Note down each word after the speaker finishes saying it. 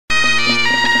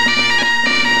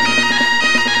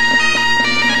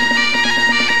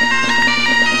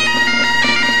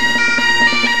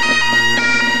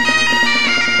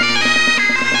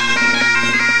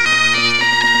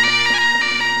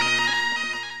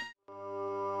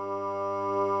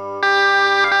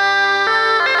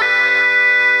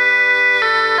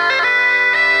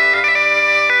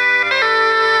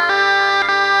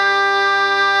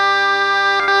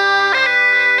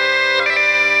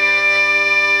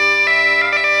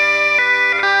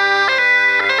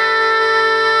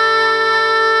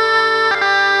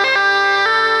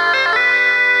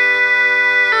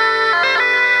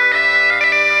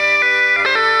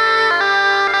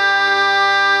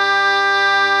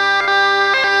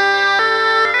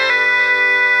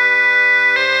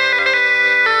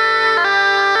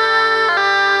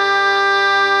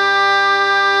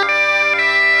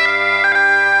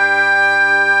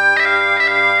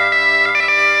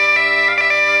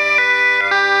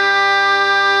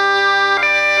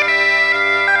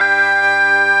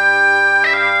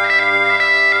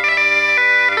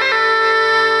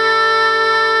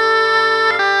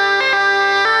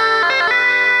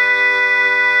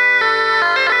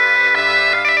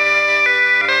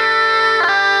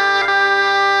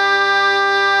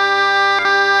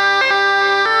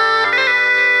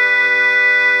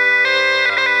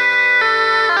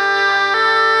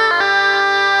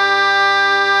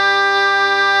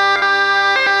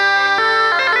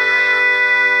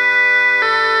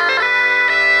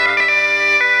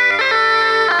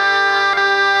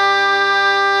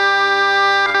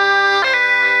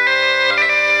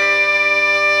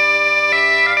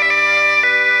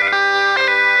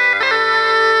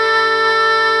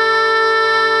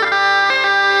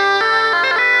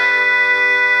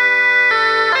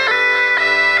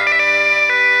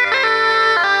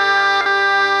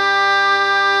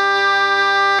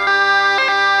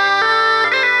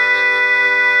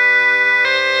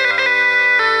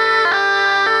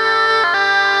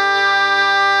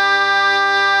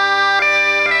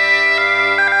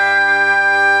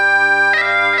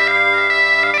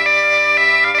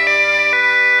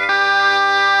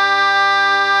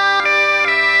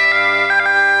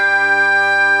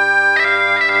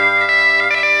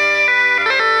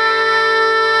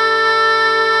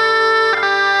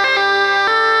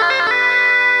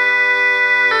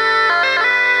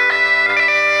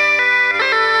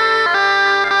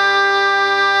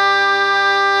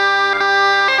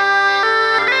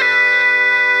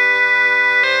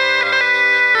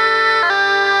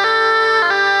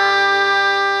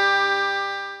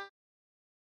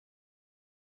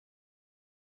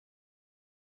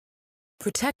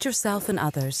Protect yourself and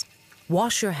others.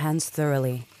 Wash your hands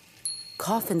thoroughly.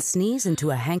 Cough and sneeze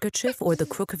into a handkerchief or the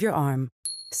crook of your arm.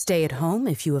 Stay at home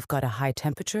if you have got a high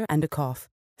temperature and a cough.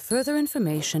 Further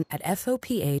information at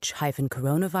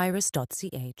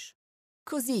foph-coronavirus.ch.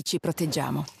 Così ci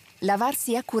proteggiamo.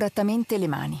 Lavarsi accuratamente le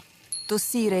mani.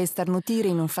 Tossire e starnutire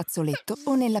in un fazzoletto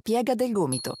o nella piega del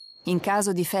gomito. In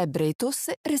caso di febbre e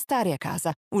tosse, restare a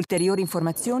casa. Ulteriori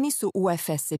informazioni su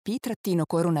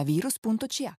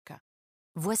ufsp-coronavirus.ch.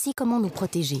 Voici comment nous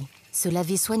protéger. Se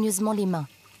laver soigneusement les mains.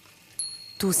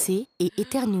 Tousser et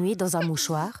éternuer dans un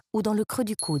mouchoir ou dans le creux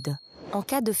du coude. En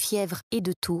cas de fièvre et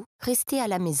de toux, restez à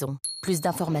la maison. Plus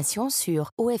d'informations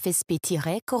sur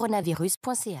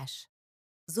ufsp-coronavirus.ch.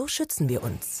 So schützen wir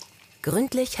uns.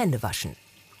 Gründlich Hände waschen.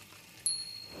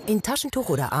 In Taschentuch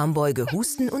oder Armbeuge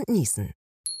husten und niesen.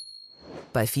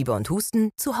 Bei Fieber und Husten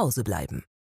zu Hause bleiben.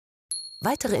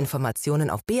 Weitere Informationen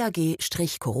auf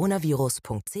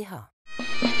bag-coronavirus.ch.